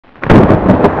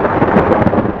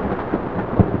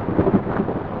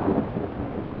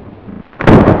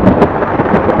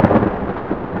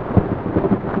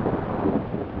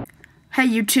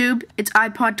YouTube, it's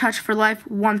iPod Touch for Life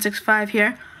 165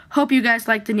 here. Hope you guys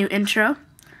like the new intro.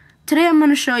 Today I'm going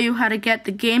to show you how to get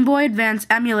the GameBoy Advance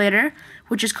Emulator,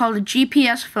 which is called a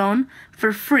gPSphone,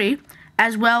 for free,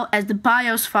 as well as the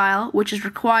BIOS file, which is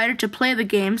required to play the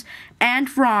games, and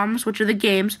ROMs, which are the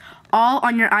games, all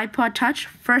on your iPod Touch,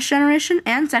 first generation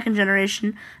and second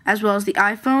generation, as well as the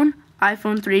iPhone,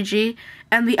 iPhone 3G,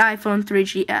 and the iPhone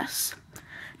 3GS.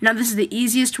 Now this is the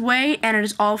easiest way, and it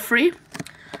is all free,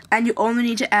 and you only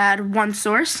need to add one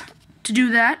source. To do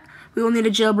that, we will need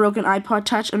a jailbroken iPod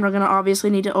Touch, and we're going to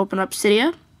obviously need to open up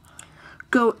Cydia.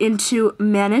 Go into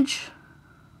Manage,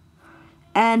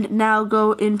 and now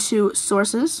go into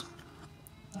Sources,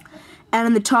 and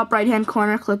in the top right hand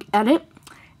corner click Edit,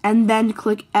 and then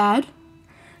click Add.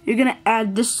 You're going to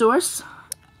add this source,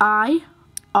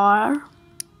 iromrepo.com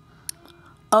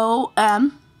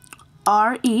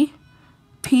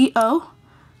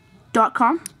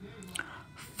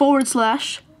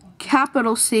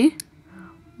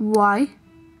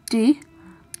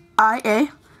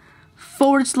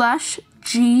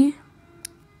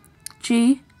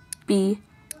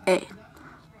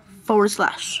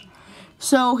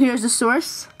So here's the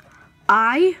source,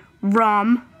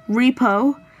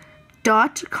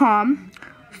 iromrepo.com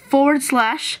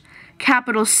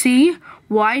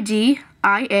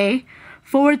 /CYDIA/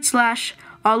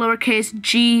 all lowercase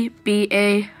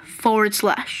gba/.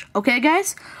 Okay,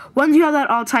 guys? Once you have that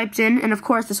all typed in, and of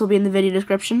course this will be in the video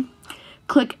description,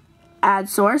 click Add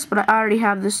Source, but I already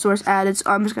have this source added, so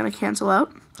I'm just going to cancel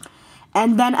out.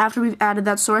 And then after we've added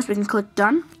that source, we can click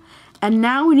Done. And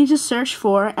now we need to search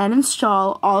for and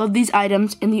install all of these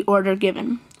items in the order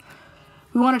given.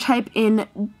 We want to type in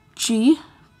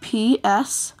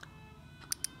gPSphone.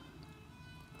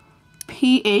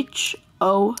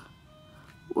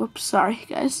 Whoops, sorry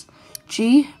guys.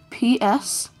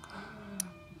 gPSphone.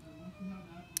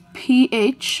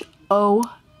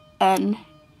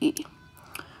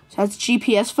 So that's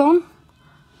gPSphone.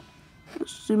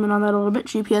 Let's zoom in on that a little bit.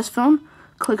 gPSphone.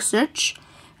 Click Search.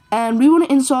 And we want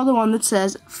to install the one that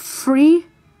says Free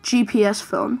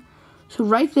gPSphone. So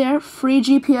right there, Free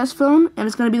gPSphone, and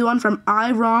it's going to be the one from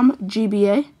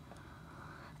iromGBA.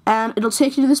 And it'll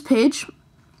take you to this page,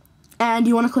 and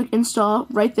you want to click Install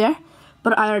right there,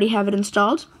 but I already have it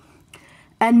installed.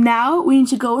 And now we need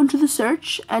to go into the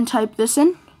search and type this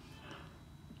in,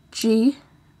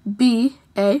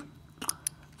 GBA,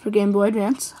 for Game Boy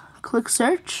Advance. Click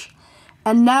Search,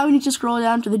 and now we need to scroll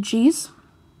down to the G's.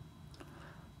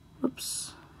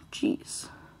 Whoops, G's.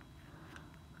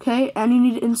 Okay, and you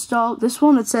need to install this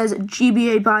one that says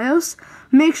GBA BIOS.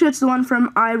 Make sure it's the one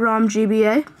from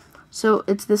iromGBA, so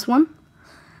it's this one.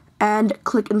 And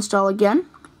click Install again,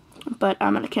 but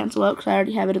I'm going to cancel out because I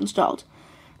already have it installed.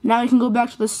 Now you can go back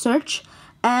to the search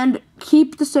and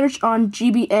keep the search on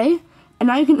GBA, and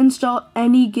now you can install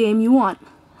any game you want.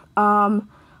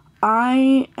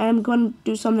 I am going to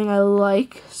do something I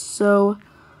like, so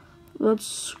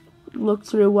let's look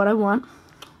through what I want.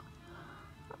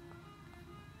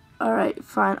 Alright,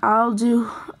 fine. I'll do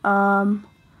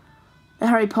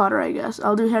Harry Potter, I guess.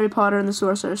 I'll do Harry Potter and the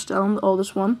Sorcerer's Stone, the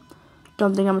oldest one.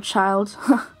 Don't think I'm a child.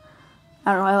 I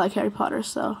don't know, I like Harry Potter,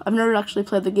 so I've never actually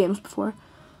played the games before.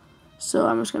 So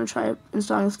I'm just going to try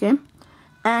installing this game.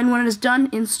 And when it is done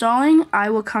installing,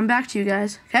 I will come back to you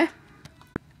guys, okay?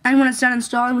 And when it's done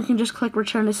installing, we can just click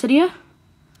Return to Cydia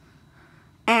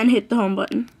and hit the home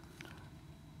button.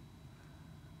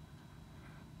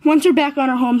 Once we're back on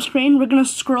our home screen, we're going to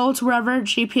scroll to wherever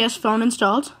gPSphone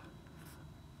installed.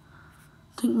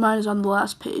 I think mine is on the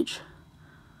last page.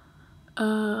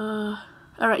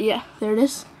 Alright, yeah, there it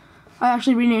is. I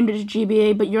actually renamed it to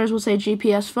GBA, but yours will say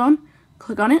gPSphone.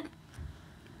 Click on it,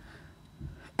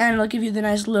 and it'll give you the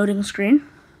nice loading screen.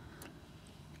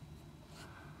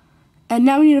 And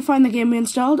now we need to find the game we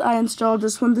installed. I installed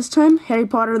this one this time, Harry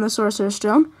Potter and the Sorcerer's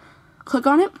Stone. Click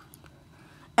on it,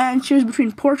 and choose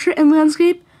between Portrait and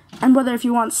Landscape, and whether if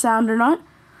you want sound or not.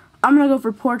 I'm going to go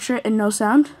for Portrait and no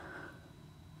sound.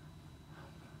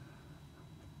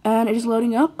 And it is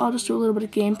loading up. I'll just do a little bit of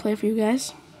gameplay for you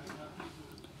guys.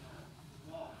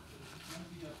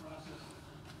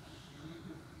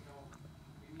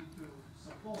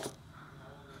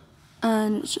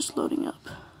 And it's just loading up.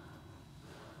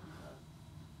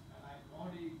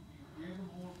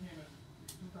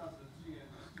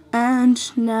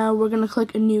 And now we're going to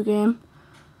click a new game.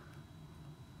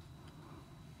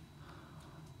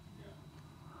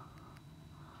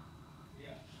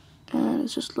 And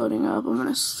it's just loading up. I'm going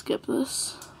to skip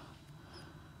this.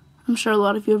 I'm sure a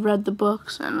lot of you have read the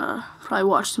books and probably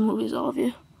watched the movies, all of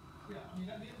you.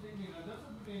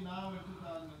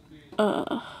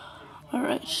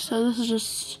 Alright, so this is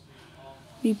just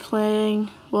be playing,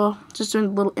 well, just doing a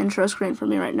little intro screen for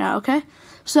me right now, okay?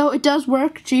 So it does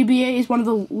work. GBA is one of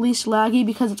the least laggy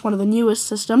because it's one of the newest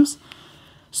systems.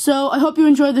 So I hope you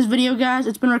enjoyed this video, guys.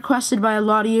 It's been requested by a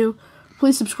lot of you.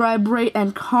 Please subscribe, rate,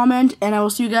 and comment, and I will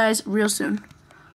see you guys real soon.